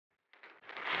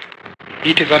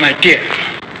It is an ideal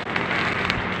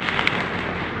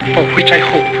for which I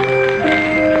hope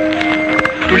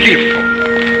to live for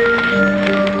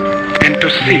and to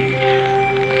see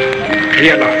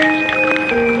realized.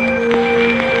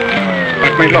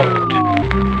 But my Lord,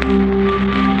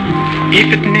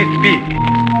 if it needs be,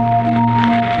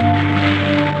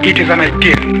 it is an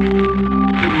ideal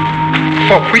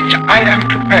for which I am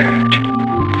prepared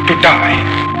to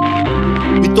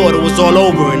die. We thought it was all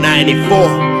over in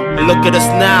 '94. And look at us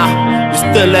now,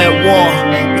 we're still at war.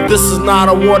 But this is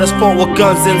not a war that's fought with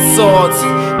guns and swords.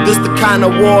 This the kind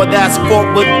of war that's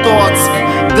fought with thoughts.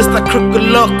 This the crooked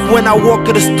look when I walk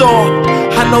in the store.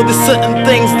 I know there's certain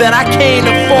things that I can't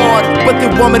afford, but they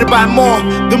want me to buy more.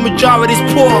 The majority's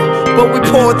poor, but we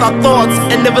poor with our thoughts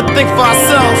and never think for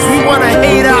ourselves. We wanna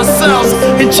hate ourselves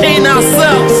and chain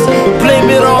ourselves.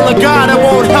 Blame it all on God and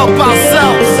won't help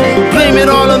ourselves. Blame it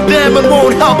all on them and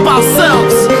won't help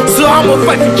ourselves. So I'ma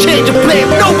fight for change and blame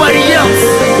nobody else.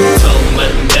 Tell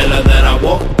Mandela that I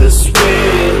walk this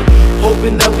way,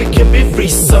 hoping that we can be free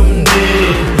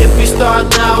someday. If we start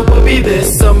now, we'll be there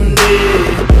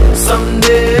someday.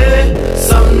 Someday,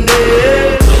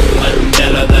 someday. Tell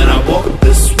Mandela that I walk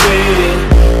this way,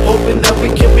 hoping that we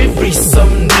can be free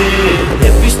someday.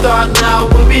 If we start now,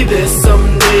 we'll be there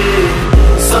someday.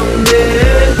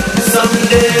 Someday,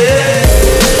 someday.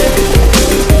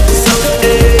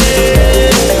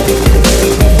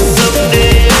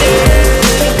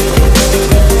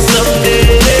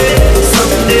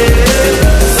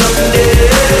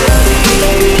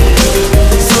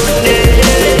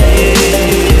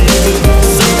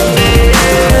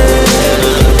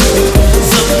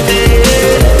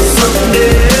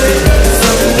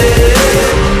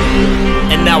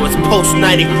 Post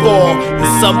 94,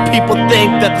 and some people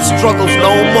think that the struggle's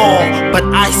no more. But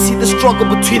I see the struggle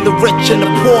between the rich and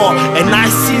the poor, and I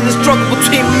see the struggle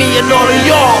between me and all of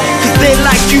y'all. Cause they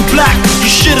like you black, you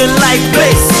shouldn't like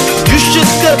bass. You should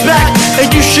step back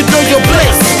and you should know your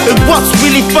place. And what's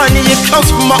really funny, it comes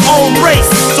from my own race.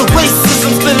 So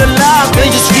racism's still alive,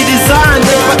 they just redesigned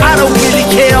it. But I don't really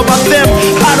care about them,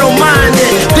 I don't mind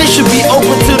it. They should be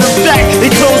open to the fact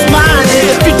they close-minded.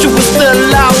 The future was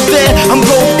still out there, I'm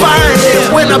gonna find it.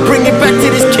 When I bring it back to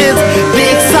these kids, be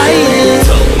excited.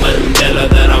 Tell Mandela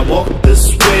that I walk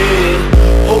this way,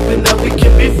 hoping that we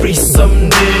can be free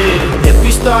someday. If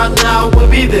we start now, we'll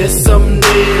be there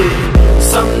someday.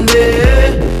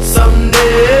 Someday,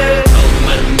 someday. Tell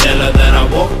Mandela that I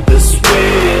walk this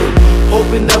way,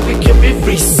 hoping that we can be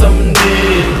free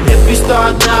someday. If we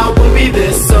start now, we'll be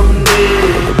there someday.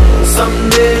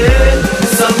 Someday,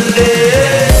 someday.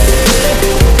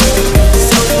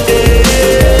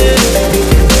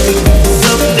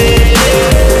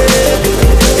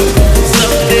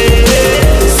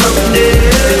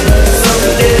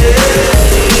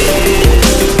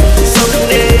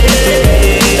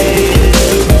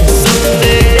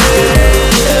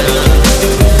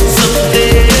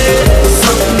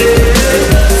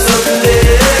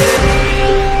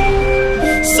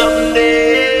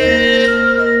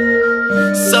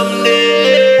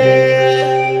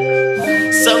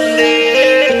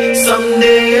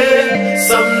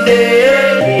 Someday